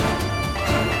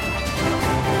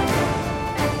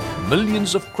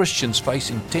millions of Christians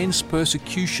face intense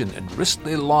persecution and risk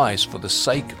their lives for the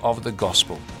sake of the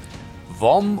gospel.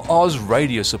 VOM Oz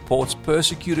Radio supports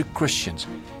persecuted Christians,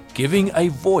 giving a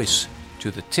voice to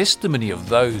the testimony of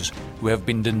those who have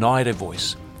been denied a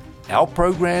voice. Our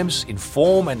programs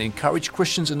inform and encourage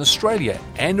Christians in Australia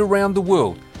and around the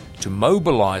world to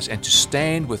mobilize and to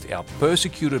stand with our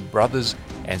persecuted brothers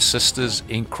and sisters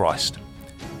in Christ.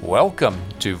 Welcome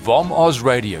to VOM Oz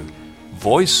Radio,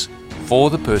 voice for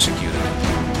the persecuted.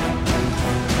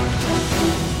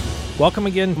 Welcome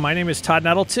again. My name is Todd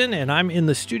Nettleton, and I'm in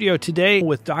the studio today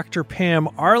with Dr. Pam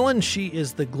Arlen. She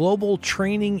is the Global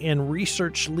Training and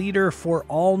Research Leader for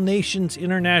All Nations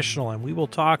International, and we will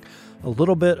talk a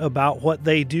little bit about what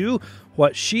they do,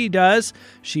 what she does.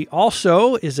 She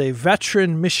also is a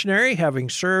veteran missionary, having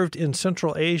served in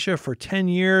Central Asia for 10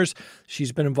 years.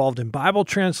 She's been involved in Bible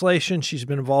translation. She's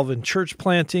been involved in church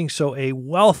planting, so a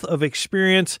wealth of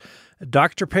experience.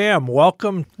 Dr. Pam,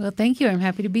 welcome. Well, thank you. I'm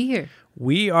happy to be here.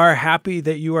 We are happy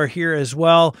that you are here as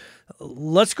well.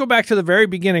 Let's go back to the very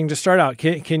beginning to start out.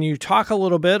 Can you talk a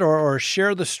little bit or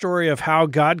share the story of how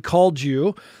God called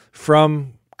you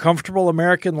from comfortable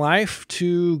American life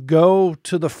to go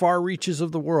to the far reaches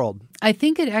of the world? I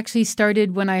think it actually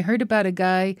started when I heard about a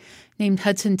guy named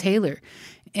Hudson Taylor.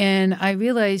 And I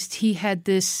realized he had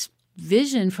this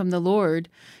vision from the Lord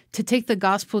to take the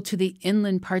gospel to the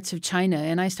inland parts of China.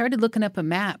 And I started looking up a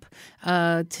map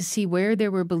to see where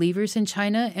there were believers in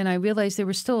China. And I realized there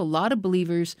were still a lot of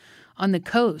believers on the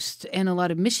coast and a lot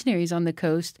of missionaries on the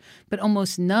coast, but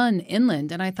almost none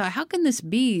inland. And I thought, how can this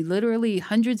be? Literally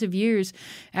hundreds of years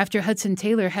after Hudson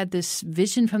Taylor had this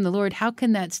vision from the Lord, how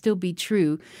can that still be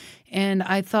true? And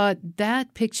I thought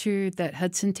that picture that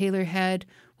Hudson Taylor had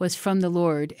was from the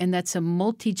Lord, and that's a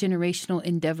multi-generational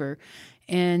endeavor.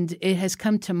 And it has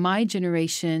come to my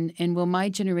generation, and will my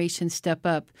generation step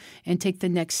up and take the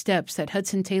next steps that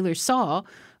Hudson Taylor saw,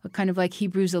 kind of like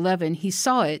Hebrews 11. He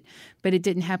saw it, but it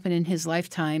didn't happen in his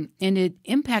lifetime. And it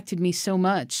impacted me so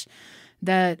much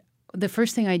that the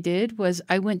first thing I did was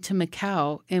I went to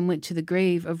Macau and went to the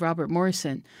grave of Robert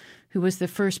Morrison, who was the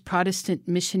first Protestant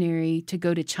missionary to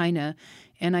go to China.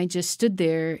 And I just stood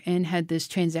there and had this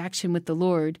transaction with the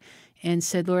Lord and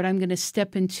said, Lord, I'm going to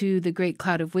step into the great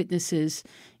cloud of witnesses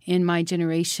in my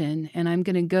generation, and I'm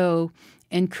going to go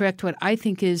and correct what I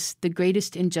think is the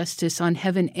greatest injustice on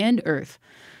heaven and earth,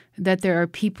 that there are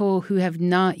people who have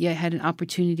not yet had an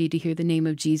opportunity to hear the name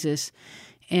of Jesus.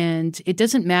 And it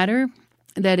doesn't matter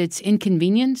that it's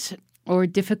inconvenient or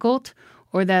difficult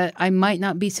or that I might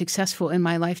not be successful in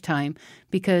my lifetime,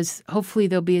 because hopefully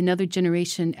there'll be another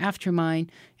generation after mine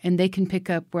and they can pick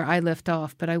up where I left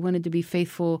off. But I wanted to be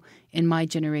faithful in my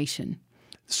generation.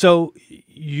 So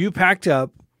you packed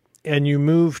up and you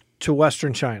moved to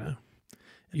Western China.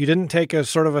 You didn't take a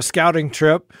sort of a scouting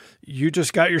trip. You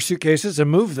just got your suitcases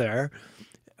and moved there.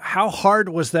 How hard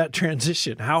was that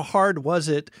transition? How hard was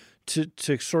it to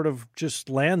sort of just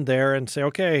land there and say,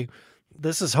 okay,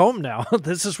 this is home now.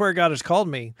 This is where God has called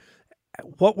me.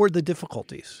 What were the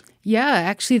difficulties? Yeah,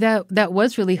 actually, that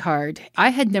was really hard. I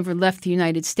had never left the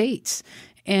United States.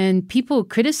 And people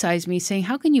criticized me saying,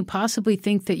 how can you possibly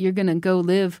think that you're going to go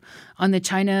live on the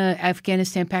China,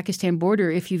 Afghanistan, Pakistan border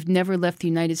if you've never left the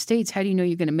United States? How do you know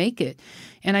you're going to make it?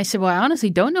 And I said, well, I honestly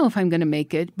don't know if I'm going to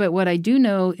make it. But what I do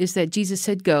know is that Jesus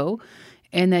said go,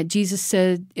 and that Jesus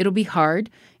said it'll be hard.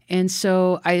 And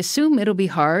so I assume it'll be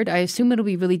hard. I assume it'll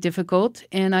be really difficult.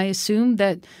 And I assume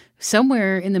that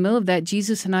somewhere in the middle of that,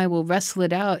 Jesus and I will wrestle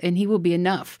it out, and he will be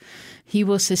enough. He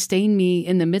will sustain me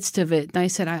in the midst of it. And I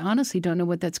said, I honestly don't know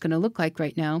what that's going to look like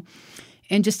right now.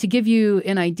 And just to give you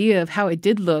an idea of how it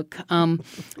did look,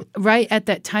 right at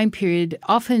that time period,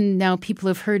 often now people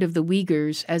have heard of the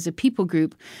Uyghurs as a people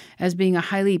group, as being a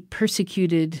highly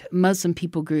persecuted Muslim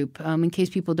people group. In case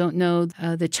people don't know,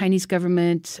 the Chinese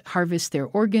government harvests their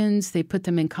organs. They put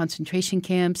them in concentration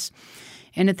camps.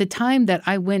 And at the time that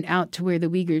I went out to where the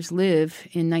Uyghurs live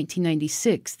in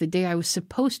 1996, the day I was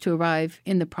supposed to arrive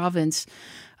in the province,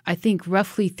 I think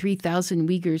roughly 3,000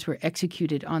 Uyghurs were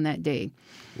executed on that day.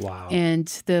 Wow. And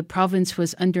the province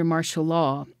was under martial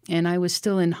law. And I was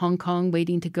still in Hong Kong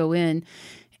waiting to go in.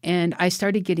 And I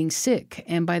started getting sick.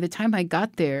 And by the time I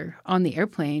got there on the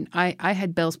airplane, I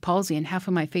had Bell's palsy and half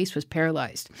of my face was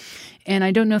paralyzed. And I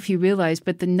don't know if you realize,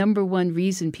 but the number one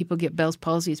reason people get Bell's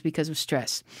palsy is because of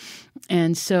stress.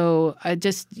 And so I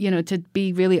just, to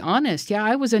be really honest,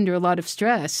 I was under a lot of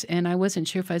stress and I wasn't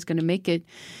sure if I was going to make it.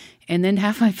 And then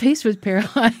half my face was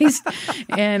paralyzed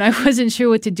and I wasn't sure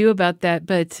what to do about that.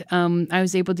 But I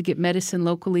was able to get medicine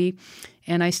locally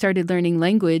and I started learning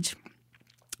language.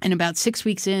 And about 6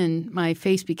 weeks in, my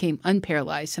face became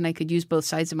unparalyzed and I could use both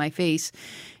sides of my face.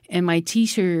 And my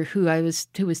teacher, who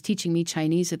was teaching me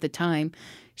Chinese at the time,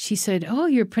 she said, "Oh,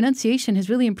 your pronunciation has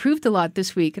really improved a lot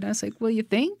this week." And I was like, "Well, you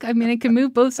think? I mean, I can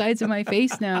move both sides of my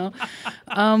face now."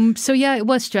 So yeah, it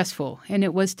was stressful and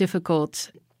it was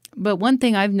difficult. But one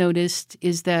thing I've noticed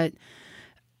is that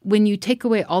when you take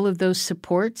away all of those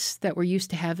supports that we're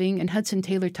used to having, and Hudson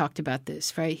Taylor talked about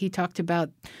this, right? He talked about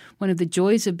one of the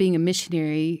joys of being a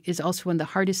missionary is also one of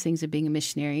the hardest things of being a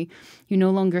missionary. You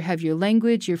no longer have your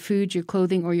language, your food, your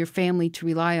clothing, or your family to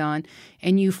rely on,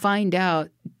 and you find out,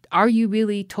 are you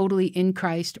really totally in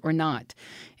Christ or not?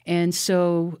 And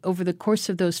so over the course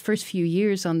of those first few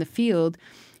years on the field,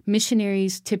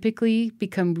 missionaries typically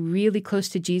become really close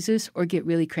to Jesus or get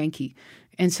really cranky,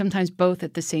 and sometimes both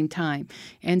at the same time.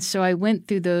 And so I went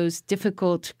through those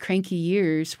difficult, cranky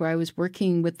years where I was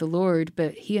working with the Lord,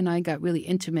 but he and I got really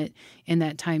intimate in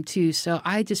that time too. So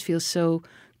I just feel so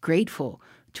grateful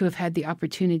to have had the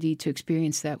opportunity to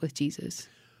experience that with Jesus.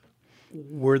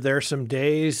 Were there some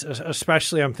days,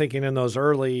 especially I'm thinking in those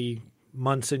early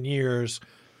months and years,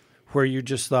 where you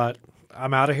just thought,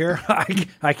 I'm out of here.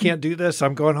 I can't do this.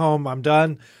 I'm going home. I'm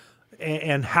done.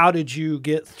 And how did you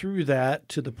get through that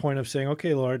to the point of saying,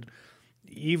 okay, Lord,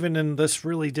 even in this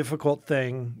really difficult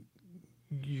thing,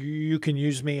 you can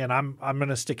use me and I'm going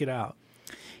to stick it out?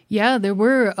 Yeah, there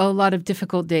were a lot of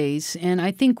difficult days. And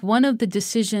I think one of the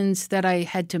decisions that I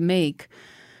had to make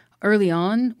early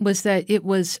on was that it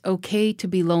was okay to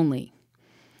be lonely.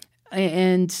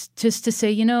 And just to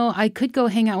say, I could go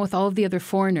hang out with all of the other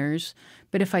foreigners,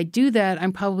 but if I do that,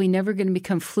 I'm probably never going to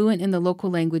become fluent in the local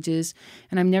languages,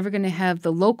 and I'm never going to have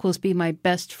the locals be my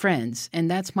best friends. And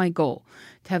that's my goal,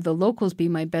 to have the locals be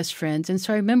my best friends. And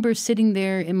so I remember sitting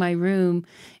there in my room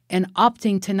and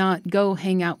opting to not go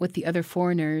hang out with the other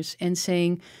foreigners and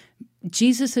saying,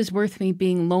 Jesus is worth me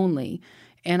being lonely.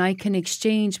 And I can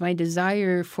exchange my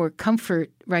desire for comfort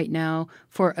right now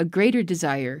for a greater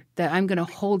desire that I'm going to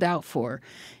hold out for.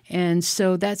 And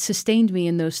so that sustained me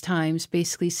in those times,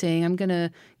 basically saying I'm going to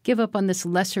give up on this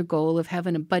lesser goal of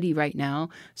having a buddy right now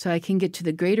so I can get to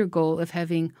the greater goal of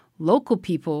having local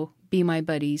people be my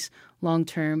buddies long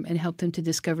term and help them to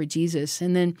discover Jesus.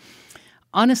 And then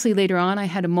honestly, later on, I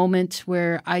had a moment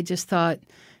where I just thought,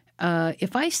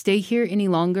 if I stay here any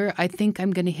longer, I think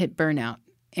I'm going to hit burnout.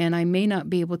 And I may not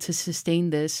be able to sustain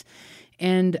this.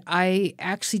 And I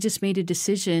actually just made a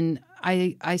decision.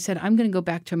 I said, I'm going to go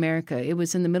back to America. It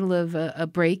was in the middle of a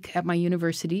break at my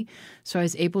university. So I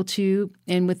was able to,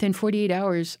 and within 48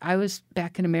 hours, I was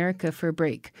back in America for a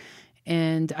break.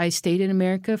 And I stayed in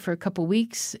America for a couple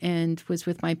weeks and was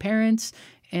with my parents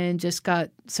and just got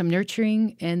some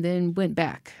nurturing and then went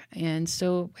back. And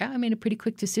so I made a pretty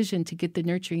quick decision to get the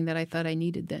nurturing that I thought I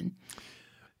needed then.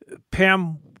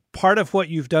 Pam, part of what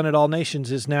you've done at All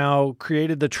Nations is now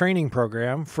created the training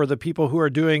program for the people who are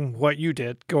doing what you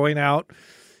did, going out.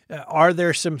 Are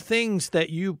there some things that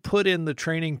you put in the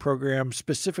training program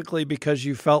specifically because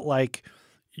you felt like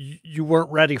you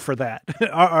weren't ready for that?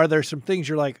 Are there some things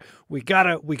you're like, we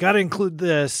gotta include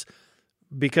this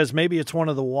because maybe it's one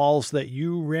of the walls that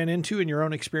you ran into in your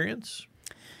own experience?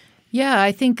 Yeah,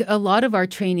 I think a lot of our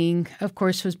training, of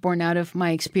course, was born out of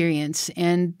my experience.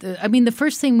 And the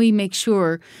first thing we make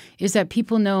sure is that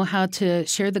people know how to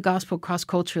share the gospel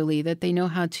cross-culturally, that they know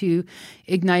how to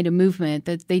ignite a movement,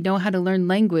 that they know how to learn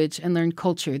language and learn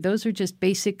culture. Those are just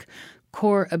basic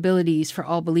core abilities for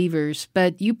all believers.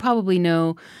 But you probably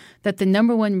know that the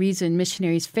number one reason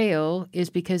missionaries fail is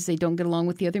because they don't get along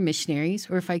with the other missionaries,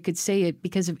 or if I could say it,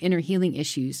 because of inner healing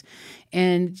issues.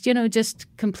 And, just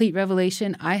complete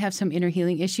revelation, I have some inner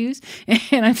healing issues,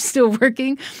 and I'm still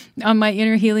working on my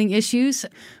inner healing issues.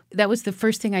 That was the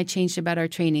first thing I changed about our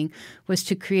training, was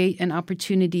to create an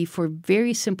opportunity for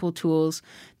very simple tools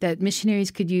that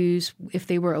missionaries could use if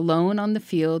they were alone on the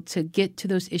field to get to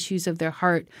those issues of their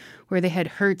heart where they had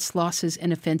hurts, losses,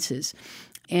 and offenses.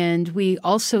 And we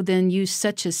also then use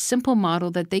such a simple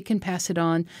model that they can pass it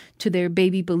on to their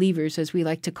baby believers, as we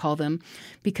like to call them,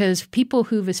 because people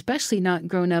who've especially not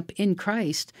grown up in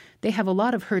Christ, they have a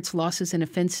lot of hurts, losses, and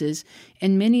offenses.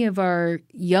 And many of our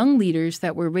young leaders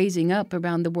that we're raising up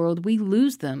around the world, we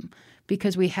lose them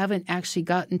because we haven't actually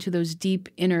gotten to those deep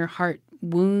inner heart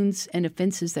wounds and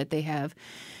offenses that they have.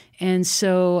 And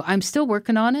so I'm still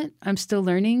working on it. I'm still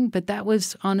learning, but that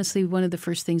was honestly one of the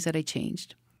first things that I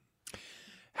changed.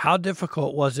 How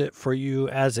difficult was it for you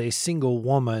as a single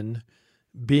woman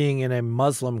being in a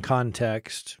Muslim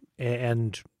context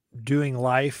and doing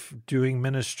life, doing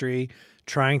ministry,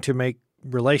 trying to make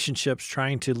relationships,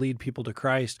 trying to lead people to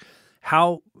Christ?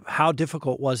 How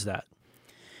difficult was that?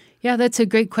 Yeah, that's a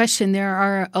great question. There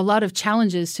are a lot of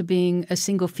challenges to being a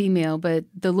single female, but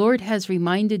the Lord has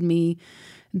reminded me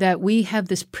that we have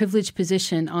this privileged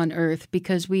position on earth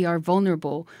because we are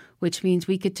vulnerable, which means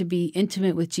we get to be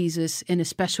intimate with Jesus in a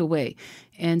special way.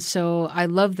 And so I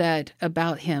love that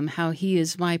about him, how he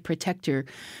is my protector.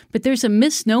 But there's a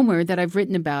misnomer that I've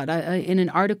written about. In an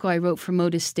article I wrote for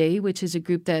Modus Dei, which is a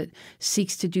group that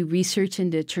seeks to do research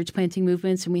into church planting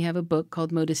movements, and we have a book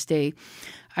called Modus Dei.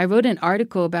 I wrote an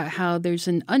article about how there's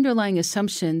an underlying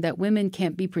assumption that women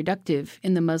can't be productive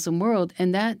in the Muslim world,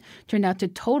 and that turned out to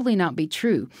totally not be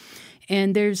true.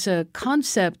 And there's a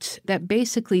concept that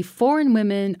basically foreign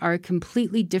women are a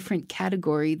completely different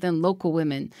category than local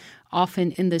women,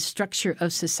 often in the structure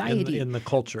of society. In the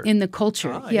culture. In the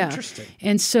culture, yeah. Interesting.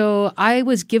 And so I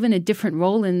was given a different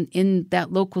role in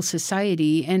that local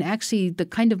society. And actually, the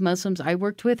kind of Muslims I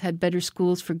worked with had better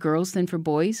schools for girls than for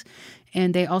boys.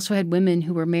 And they also had women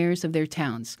who were mayors of their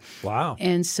towns. Wow.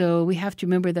 And so we have to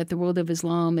remember that the world of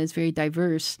Islam is very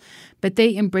diverse. But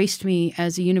they embraced me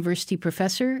as a university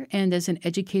professor and as an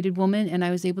educated woman. And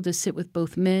I was able to sit with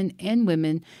both men and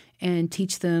women and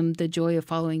teach them the joy of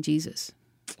following Jesus.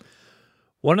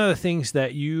 One of the things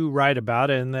that you write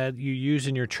about and that you use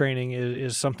in your training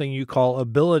is something you call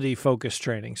ability-focused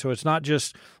training. So it's not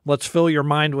just let's fill your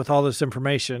mind with all this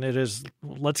information. It is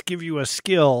let's give you a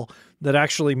skill that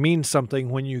actually means something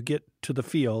when you get to the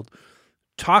field.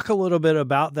 Talk a little bit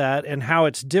about that and how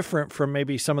it's different from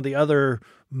maybe some of the other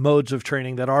modes of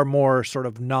training that are more sort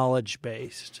of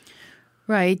knowledge-based.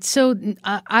 Right. So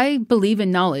I believe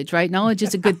in knowledge, right? Knowledge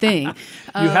is a good thing.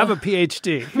 You have a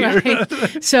PhD.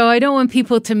 Right. So I don't want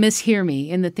people to mishear me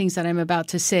in the things that I'm about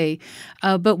to say.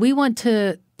 But we want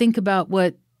to think about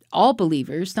what all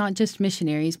believers, not just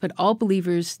missionaries, but all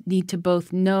believers need to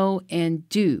both know and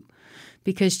do.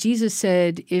 Because Jesus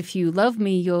said, if you love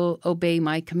me, you'll obey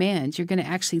my commands. You're going to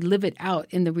actually live it out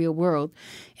in the real world.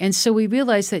 And so we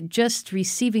realize that just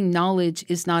receiving knowledge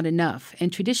is not enough.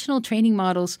 And traditional training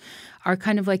models are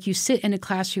kind of like you sit in a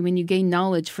classroom and you gain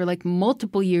knowledge for like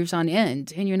multiple years on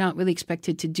end, and you're not really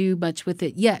expected to do much with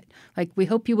it yet. Like we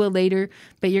hope you will later,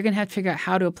 but you're going to have to figure out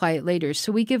how to apply it later.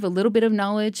 So we give a little bit of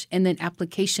knowledge and then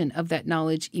application of that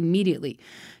knowledge immediately.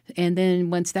 And then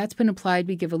once that's been applied,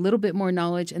 we give a little bit more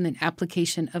knowledge and then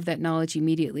application of that knowledge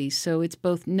immediately. So it's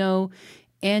both know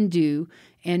and do.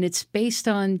 And it's based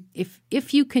on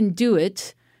if you can do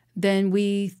it, then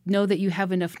we know that you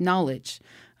have enough knowledge.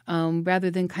 Rather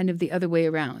than kind of the other way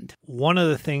around. One of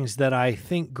the things that I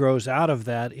think grows out of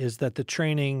that is that the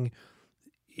training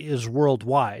is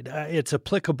worldwide. It's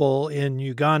applicable in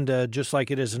Uganda just like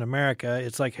it is in America.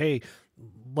 It's like, hey,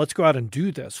 let's go out and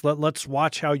do this. Let's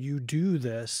watch how you do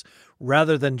this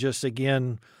rather than just,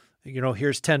 again,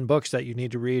 here's 10 books that you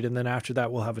need to read, and then after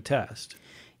that we'll have a test.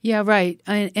 Yeah, right.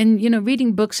 And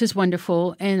reading books is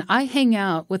wonderful. And I hang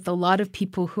out with a lot of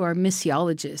people who are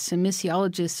missiologists. And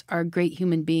missiologists are great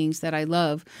human beings that I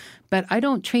love. But I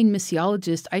don't train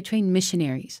missiologists. I train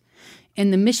missionaries.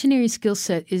 And the missionary skill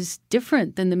set is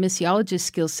different than the missiologist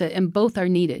skill set, and both are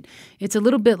needed. It's a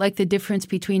little bit like the difference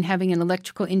between having an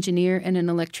electrical engineer and an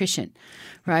electrician,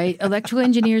 right? Electrical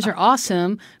engineers are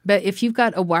awesome, but if you've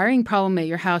got a wiring problem at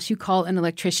your house, you call an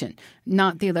electrician,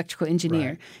 not the electrical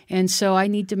engineer. Right. And so I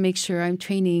need to make sure I'm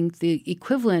training the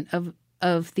equivalent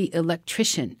of the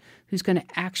electrician who's going to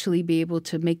actually be able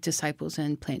to make disciples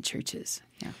and plant churches.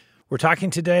 Yeah. We're talking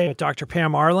today with Dr.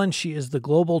 Pam Arlen. She is the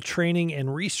Global Training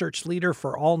and Research Leader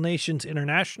for All Nations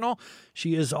International.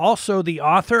 She is also the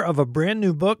author of a brand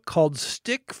new book called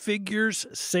Stick Figures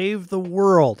Save the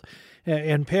World.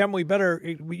 And Pam, you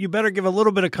better give a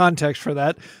little bit of context for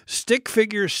that. Stick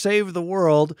Figures Save the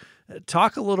World.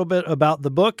 Talk a little bit about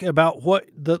the book, about what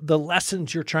the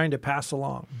lessons you're trying to pass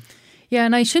along. Yeah,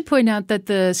 and I should point out that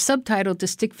the subtitle to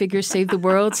Stick Figures Save the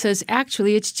World says,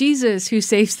 actually, it's Jesus who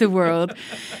saves the world.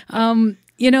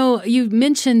 You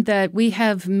mentioned that we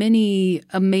have many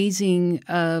amazing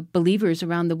believers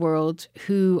around the world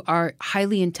who are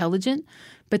highly intelligent,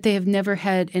 but they have never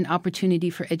had an opportunity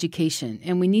for education.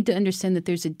 And we need to understand that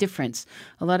there's a difference.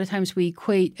 A lot of times we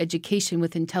equate education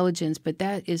with intelligence, but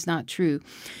that is not true.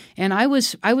 And I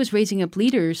was raising up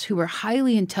leaders who were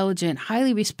highly intelligent,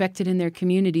 highly respected in their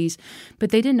communities, but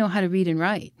they didn't know how to read and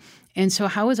write. And so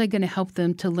how was I going to help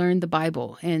them to learn the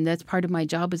Bible? And that's part of my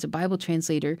job as a Bible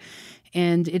translator.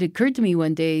 And it occurred to me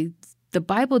one day, the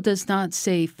Bible does not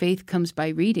say faith comes by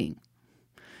reading.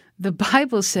 The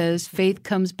Bible says faith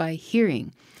comes by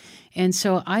hearing. And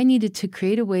so I needed to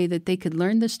create a way that they could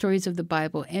learn the stories of the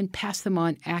Bible and pass them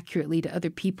on accurately to other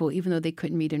people, even though they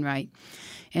couldn't read and write.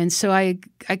 And so I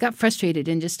got frustrated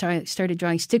and just started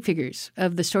drawing stick figures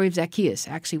of the story of Zacchaeus,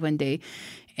 actually, one day.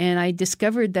 And I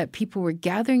discovered that people were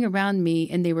gathering around me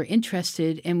and they were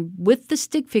interested. And with the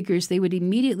stick figures, they would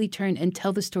immediately turn and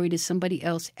tell the story to somebody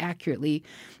else accurately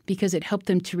because it helped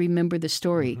them to remember the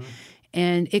story. Mm-hmm.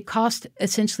 And it cost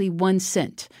essentially 1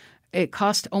 cent. It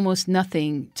cost almost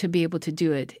nothing to be able to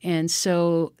do it. And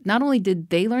so not only did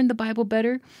they learn the Bible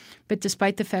better, but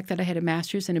despite the fact that I had a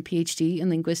master's and a PhD in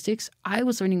linguistics, I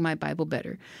was learning my Bible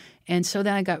better. And so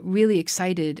then I got really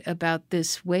excited about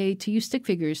this way to use stick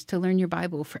figures to learn your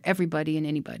Bible for everybody and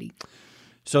anybody.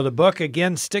 So the book,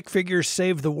 again, Stick Figures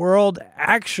Save the World.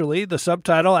 Actually, the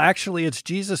subtitle, It's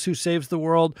Jesus Who Saves the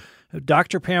World.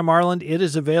 Dr. Pam Arland, it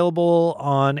is available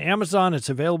on Amazon. It's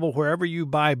available wherever you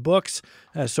buy books.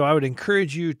 So I would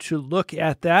encourage you to look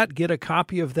at that, get a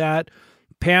copy of that.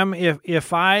 Pam,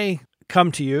 if I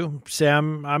come to you,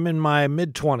 Sam, I'm in my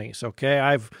mid-20s, okay?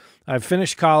 I've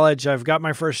finished college, I've got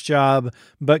my first job,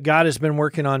 but God has been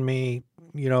working on me.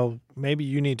 Maybe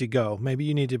you need to go. Maybe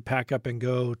you need to pack up and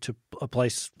go to a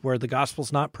place where the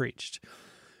gospel's not preached.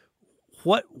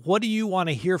 What do you want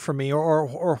to hear from me?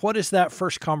 Or what is that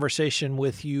first conversation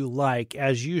with you like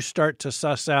as you start to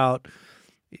suss out,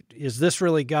 is this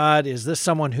really God? Is this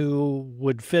someone who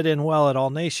would fit in well at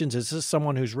All Nations? Is this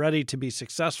someone who's ready to be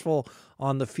successful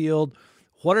on the field?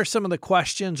 What are some of the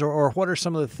questions or what are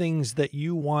some of the things that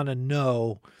you want to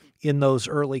know in those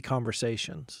early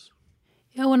conversations?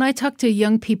 Yeah, when I talk to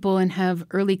young people and have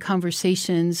early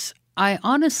conversations, I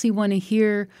honestly want to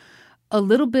hear a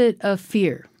little bit of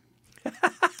fear.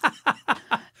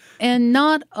 And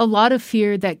not a lot of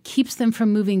fear that keeps them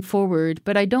from moving forward,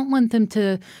 but I don't want them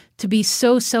to be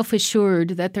so self-assured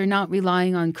that they're not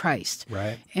relying on Christ.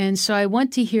 Right. And so I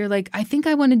want to hear, I think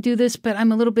I want to do this, but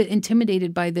I'm a little bit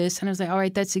intimidated by this. And I was like, all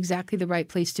right, that's exactly the right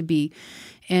place to be.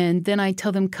 And then I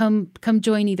tell them, come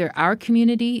join either our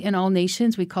community in All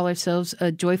Nations. We call ourselves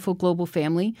a joyful global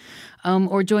family,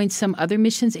 or join some other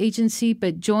missions agency,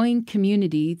 but join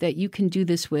community that you can do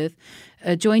this with.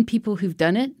 Join people who've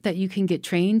done it, that you can get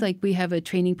trained. Like we have a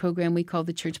training program we call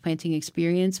the Church Planting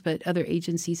Experience, but other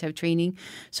agencies have training.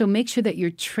 So make sure that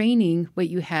you're training what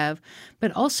you have,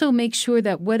 but also make sure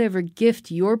that whatever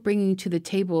gift you're bringing to the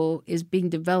table is being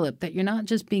developed, that you're not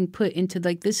just being put into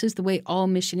this is the way all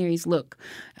missionaries look.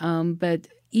 But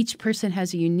each person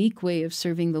has a unique way of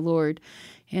serving the Lord.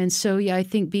 And so, I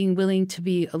think being willing to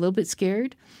be a little bit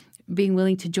scared, being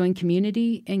willing to join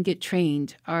community and get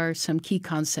trained are some key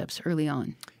concepts early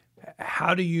on.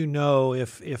 How do you know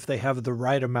if they have the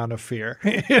right amount of fear?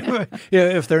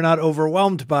 If they're not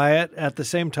overwhelmed by it, at the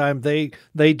same time,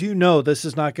 they do know this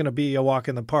is not going to be a walk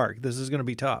in the park. This is going to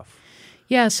be tough.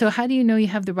 Yeah, so how do you know you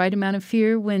have the right amount of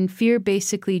fear? When fear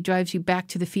basically drives you back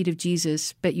to the feet of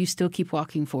Jesus, but you still keep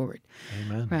walking forward.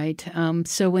 Amen. Right?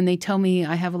 So when they tell me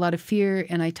I have a lot of fear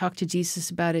and I talk to Jesus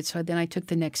about it, so then I took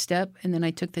the next step and then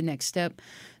I took the next step,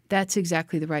 that's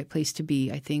exactly the right place to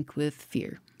be, I think, with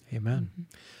fear. Amen. Mm-hmm.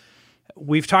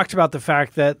 We've talked about the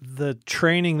fact that the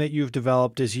training that you've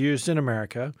developed is used in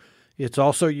America. It's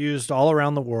also used all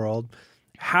around the world.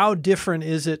 How different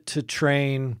is it to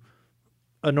train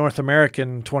a North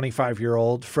American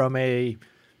 25-year-old from a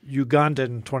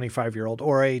Ugandan 25-year-old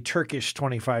or a Turkish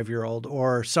 25-year-old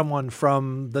or someone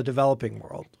from the developing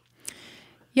world?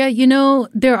 Yeah,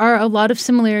 there are a lot of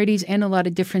similarities and a lot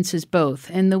of differences both.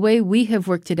 And the way we have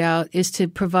worked it out is to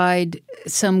provide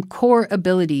some core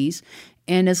abilities.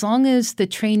 And as long as the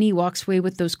trainee walks away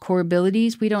with those core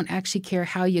abilities, we don't actually care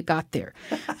how you got there.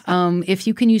 If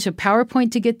you can use a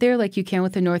PowerPoint to get there, like you can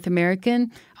with a North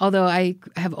American, although I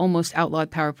have almost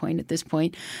outlawed PowerPoint at this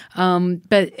point,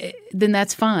 but then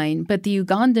that's fine. But the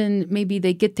Ugandan, maybe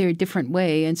they get there a different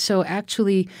way. And so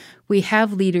actually we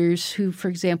have leaders who, for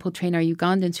example, train our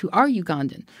Ugandans who are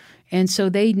Ugandan. And so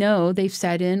they know, they've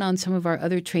sat in on some of our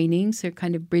other trainings. They're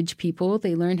kind of bridge people.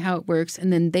 They learn how it works,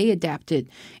 and then they adapt it.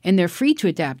 And they're free to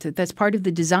adapt it. That's part of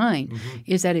the design,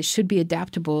 is that it should be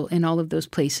adaptable in all of those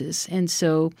places. And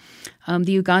so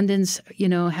the Ugandans,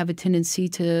 have a tendency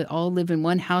to all live in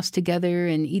one house together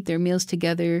and eat their meals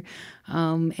together.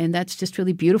 And that's just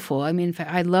really beautiful. I mean, in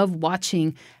fact, I love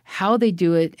watching how they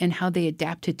do it and how they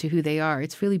adapt it to who they are.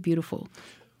 It's really beautiful.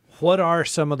 What are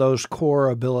some of those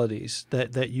core abilities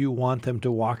that you want them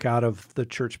to walk out of the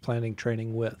church planting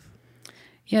training with?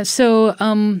 Yeah, so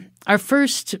our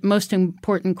first most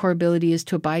important core ability is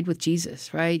to abide with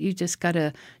Jesus, right? You just got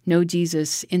to know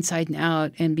Jesus inside and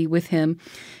out and be with him.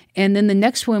 And then the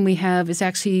next one we have is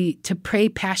actually to pray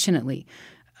passionately.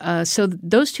 So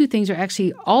those two things are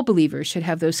actually all believers should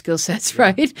have those skill sets,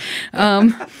 right?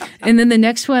 And then the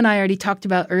next one I already talked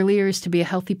about earlier is to be a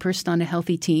healthy person on a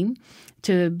healthy team,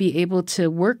 to be able to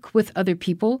work with other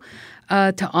people,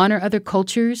 to honor other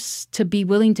cultures, to be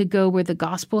willing to go where the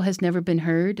gospel has never been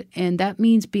heard. And that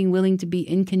means being willing to be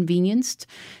inconvenienced,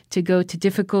 to go to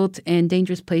difficult and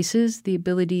dangerous places, the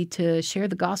ability to share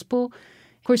the gospel,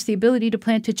 of course, the ability to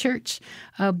plant a church,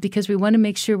 because we want to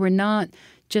make sure we're not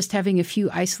just having a few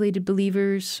isolated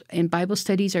believers. And Bible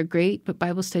studies are great, but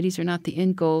Bible studies are not the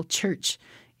end goal. Church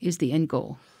is the end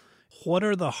goal. What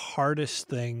are the hardest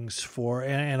things for,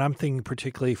 and I'm thinking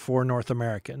particularly for North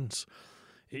Americans?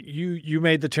 You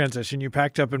made the transition. You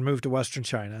packed up and moved to Western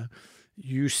China.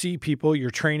 You see people,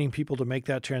 you're training people to make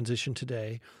that transition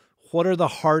today. What are the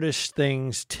hardest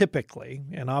things typically?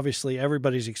 And obviously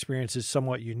everybody's experience is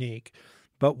somewhat unique.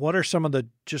 But what are some of the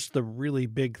really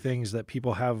big things that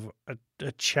people have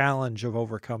a challenge of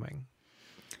overcoming?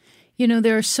 You know,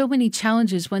 there are so many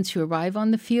challenges once you arrive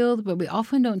on the field, but we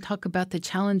often don't talk about the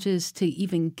challenges to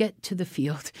even get to the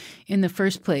field in the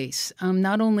first place.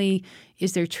 Not only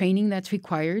is there training that's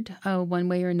required one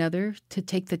way or another to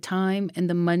take the time and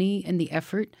the money and the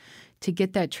effort to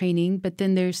get that training, but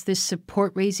then there's this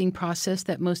support-raising process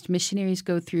that most missionaries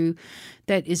go through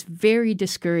that is very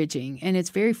discouraging. And it's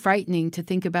very frightening to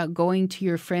think about going to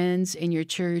your friends in your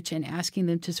church and asking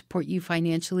them to support you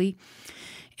financially.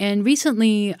 And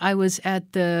recently, I was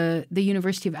at the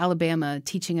University of Alabama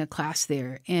teaching a class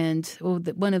there, and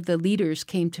one of the leaders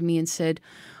came to me and said,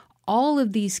 all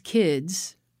of these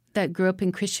kids that grew up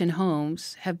in Christian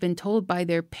homes have been told by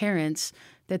their parents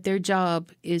that their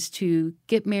job is to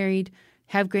get married,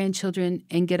 have grandchildren,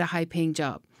 and get a high-paying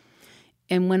job.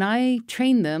 And when I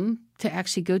train them to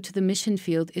actually go to the mission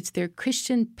field, it's their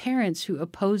Christian parents who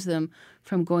oppose them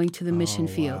from going to the mission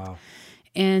field. Wow.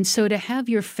 And so to have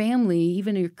your family,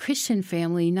 even your Christian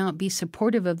family, not be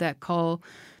supportive of that call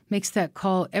makes that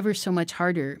call ever so much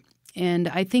harder. And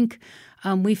I think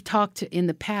we've talked in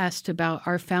the past about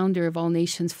our founder of All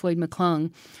Nations, Floyd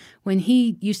McClung, when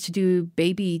he used to do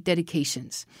baby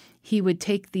dedications. He would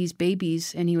take these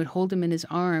babies and he would hold them in his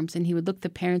arms and he would look the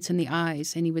parents in the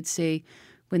eyes and he would say,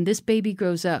 when this baby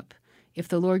grows up, if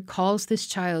the Lord calls this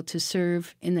child to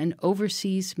serve in an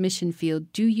overseas mission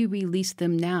field, do you release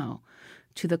them now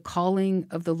to the calling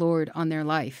of the Lord on their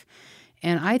life?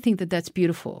 And I think that that's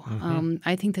beautiful. Mm-hmm.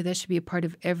 I think that should be a part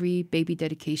of every baby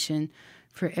dedication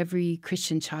for every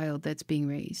Christian child that's being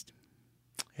raised.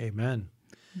 Amen.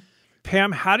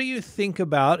 Pam, how do you think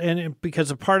about, and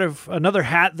because a part of another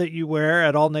hat that you wear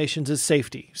at All Nations is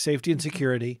safety and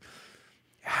security,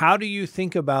 how do you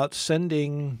think about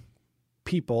sending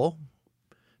people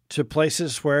to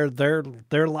places where their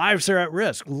lives are at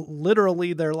risk?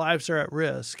 Literally, their lives are at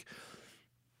risk.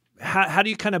 How do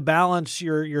you kind of balance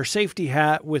your safety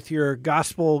hat with your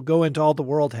gospel go into all the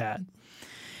world hat?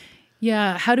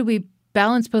 Yeah, how do we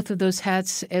balance both of those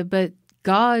hats? But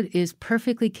God is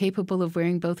perfectly capable of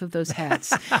wearing both of those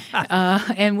hats.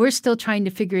 And we're still trying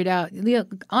to figure it out.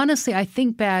 Honestly, I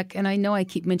think back, and I know I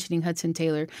keep mentioning Hudson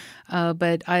Taylor,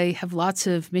 but I have lots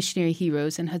of missionary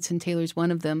heroes, and Hudson Taylor's one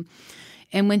of them.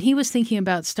 And when he was thinking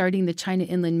about starting the China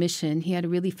Inland Mission, he had a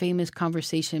really famous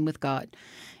conversation with God.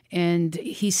 And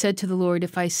he said to the Lord,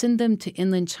 if I send them to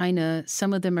inland China,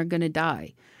 some of them are going to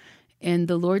die. And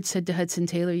the Lord said to Hudson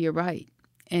Taylor, you're right.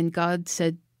 And God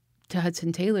said to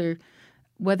Hudson Taylor,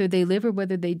 whether they live or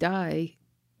whether they die,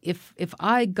 if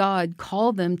I, God,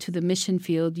 call them to the mission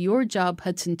field, your job,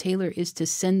 Hudson Taylor, is to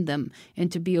send them and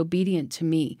to be obedient to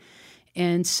me.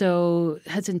 And so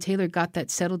Hudson Taylor got that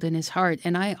settled in his heart.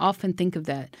 And I often think of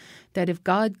that if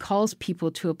God calls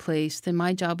people to a place, then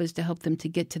my job is to help them to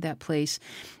get to that place.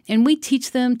 And we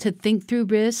teach them to think through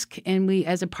risk. And we,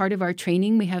 as a part of our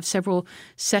training, we have several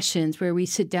sessions where we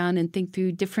sit down and think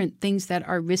through different things that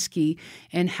are risky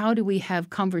and how do we have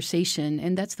conversation.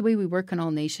 And that's the way we work on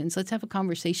All Nations. Let's have a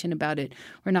conversation about it.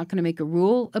 We're not going to make a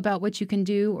rule about what you can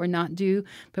do or not do,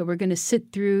 but we're going to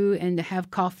sit through and have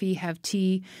coffee, have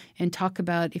tea, and talk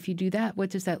about if you do that, what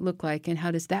does that look like? And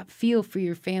how does that feel for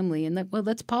your family? And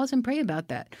let's pause and pray about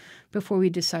that before we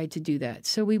decide to do that.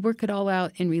 So we work it all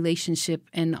out in relationship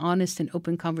and honest and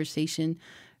open conversation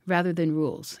rather than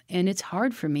rules. And it's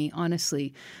hard for me,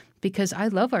 honestly, because I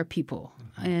love our people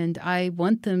and I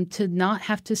want them to not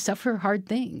have to suffer hard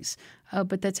things.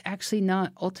 But that's actually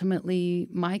not ultimately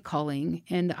my calling.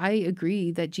 And I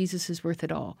agree that Jesus is worth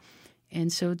it all.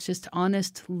 And so it's just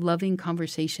honest, loving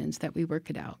conversations that we work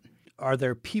it out. Are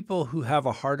there people who have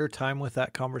a harder time with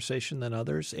that conversation than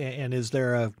others? And is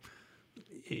there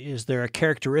a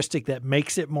characteristic that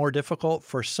makes it more difficult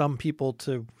for some people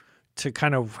to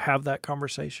kind of have that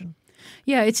conversation?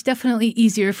 Yeah, it's definitely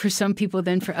easier for some people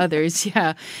than for others.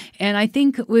 Yeah. And I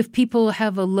think if people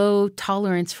have a low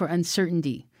tolerance for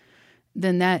uncertainty,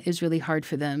 then that is really hard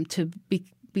for them to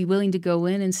be willing to go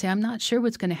in and say, I'm not sure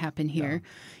what's going to happen here. Yeah.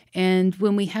 And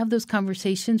when we have those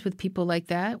conversations with people like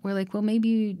that, we're like, well, maybe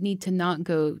you need to not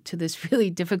go to this really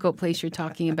difficult place you're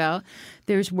talking about.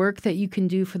 There's work that you can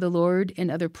do for the Lord in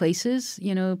other places.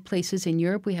 Places in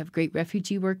Europe, we have great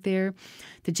refugee work there.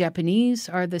 The Japanese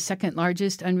are the second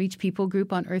largest unreached people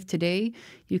group on earth today.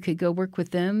 You could go work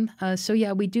with them. So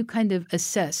we do kind of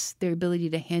assess their ability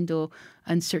to handle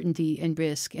uncertainty and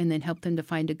risk and then help them to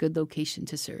find a good location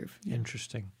to serve.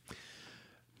 Interesting.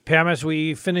 Pam, as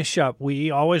we finish up, we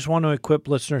always want to equip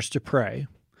listeners to pray.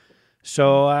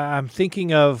 So I'm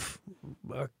thinking of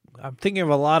a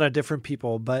lot of different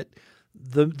people, but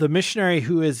the missionary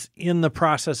who is in the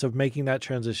process of making that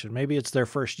transition, maybe it's their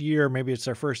first year, maybe it's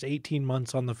their first 18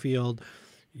 months on the field.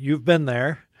 You've been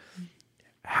there.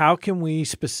 How can we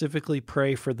specifically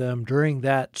pray for them during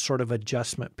that sort of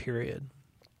adjustment period?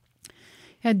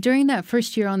 Yeah, during that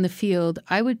first year on the field,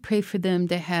 I would pray for them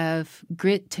to have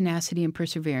grit, tenacity, and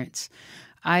perseverance.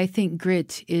 I think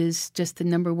grit is just the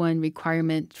number one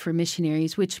requirement for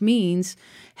missionaries, which means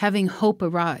having hope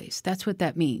arise. That's what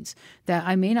that means, that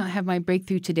I may not have my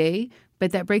breakthrough today,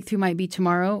 but that breakthrough might be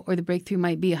tomorrow, or the breakthrough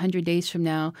might be 100 days from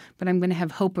now, but I'm going to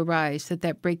have hope arise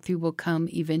that breakthrough will come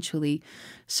eventually.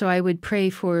 So I would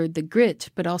pray for the grit,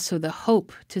 but also the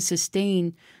hope to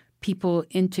sustain people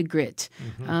into grit,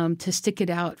 to stick it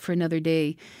out for another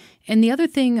day. And the other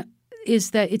thing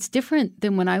is that it's different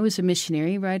than when I was a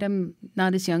missionary, right? I'm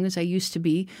not as young as I used to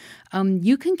be.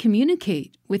 You can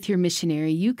communicate with your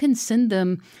missionary. You can send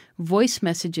them voice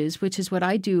messages, which is what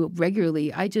I do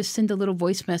regularly. I just send a little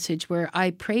voice message where I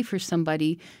pray for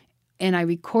somebody and I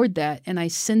record that and I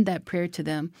send that prayer to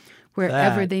them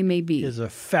wherever they may be. That is a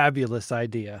fabulous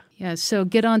idea. Yeah, so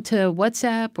get onto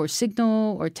WhatsApp or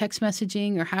Signal or text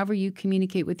messaging or however you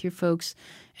communicate with your folks,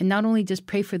 and not only just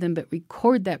pray for them, but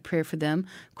record that prayer for them.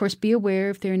 Of course, be aware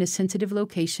if they're in a sensitive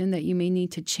location that you may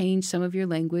need to change some of your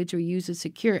language or use a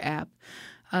secure app.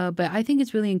 But I think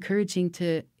it's really encouraging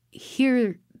to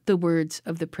hear the words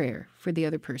of the prayer for the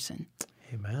other person.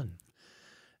 Amen.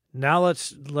 Now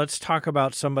let's talk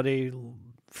about somebody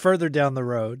further down the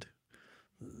road,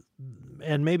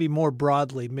 and maybe more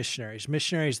broadly,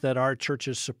 missionaries that our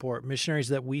churches support, missionaries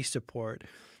that we support.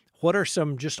 What are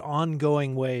some just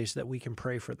ongoing ways that we can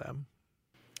pray for them?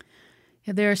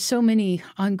 Yeah, there are so many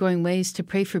ongoing ways to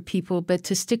pray for people, but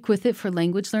to stick with it for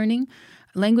language learning.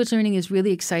 Language learning is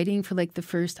really exciting for like the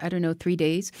first, 3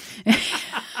 days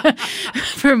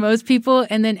for most people.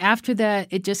 And then after that,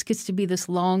 it just gets to be this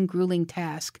long, grueling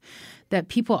task that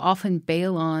people often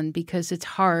bail on because it's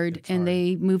hard and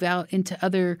they move out into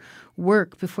other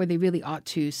work before they really ought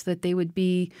to, so that they would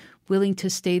be willing to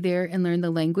stay there and learn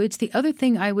the language. The other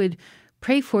thing I would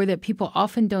pray for that people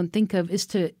often don't think of is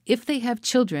to, if they have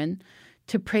children,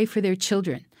 to pray for their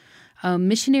children.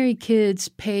 Missionary kids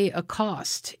pay a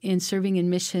cost in serving in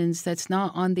missions that's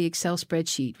not on the Excel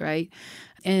spreadsheet, right?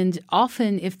 And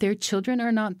often if their children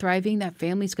are not thriving, that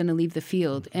family's going to leave the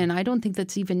field. And I don't think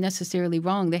that's even necessarily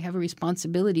wrong. They have a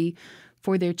responsibility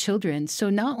for their children. So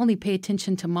not only pay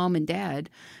attention to mom and dad,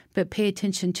 but pay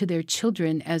attention to their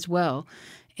children as well.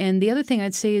 And the other thing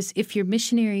I'd say is if your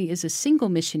missionary is a single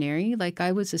missionary, like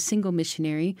I was a single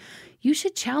missionary, you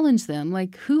should challenge them.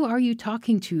 Like, who are you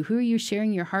talking to? Who are you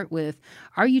sharing your heart with?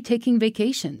 Are you taking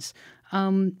vacations?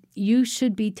 You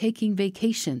should be taking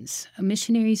vacations.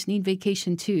 Missionaries need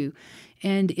vacation too.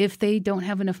 And if they don't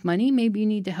have enough money, maybe you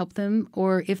need to help them.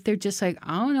 Or if they're just like,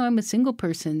 I don't know, I'm a single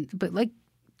person, but like,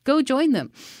 go join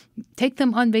them. Take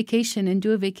them on vacation and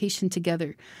do a vacation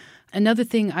together. Another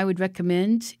thing I would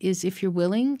recommend is, if you're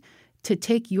willing, to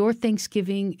take your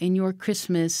Thanksgiving and your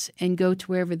Christmas and go to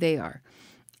wherever they are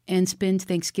and spend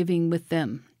Thanksgiving with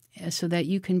them so that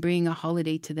you can bring a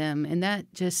holiday to them. And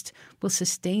that just will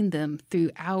sustain them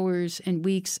through hours and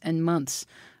weeks and months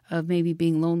of maybe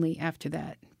being lonely after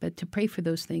that. But to pray for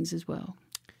those things as well.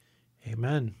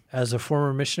 Amen. As a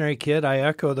former missionary kid, I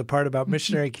echo the part about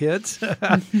missionary kids,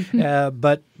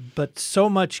 but so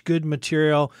much good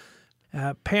material.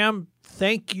 Pam,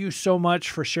 thank you so much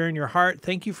for sharing your heart.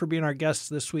 Thank you for being our guest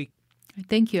this week.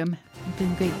 Thank you. It's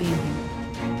been great being here.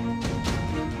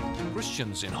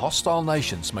 Christians in hostile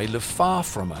nations may live far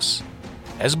from us.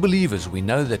 As believers, we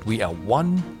know that we are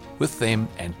one with them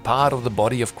and part of the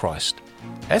body of Christ.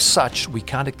 As such, we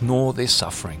can't ignore their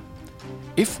suffering.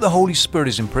 If the Holy Spirit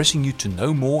is impressing you to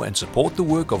know more and support the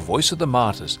work of Voice of the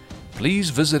Martyrs, please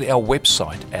visit our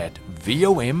website at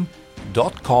vom.com.au.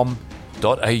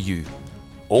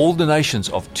 All donations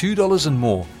of $2 and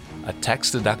more are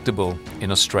tax deductible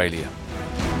in Australia.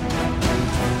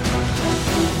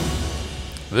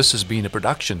 This has been a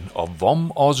production of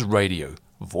VOM Oz Radio,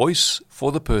 Voice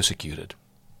for the Persecuted.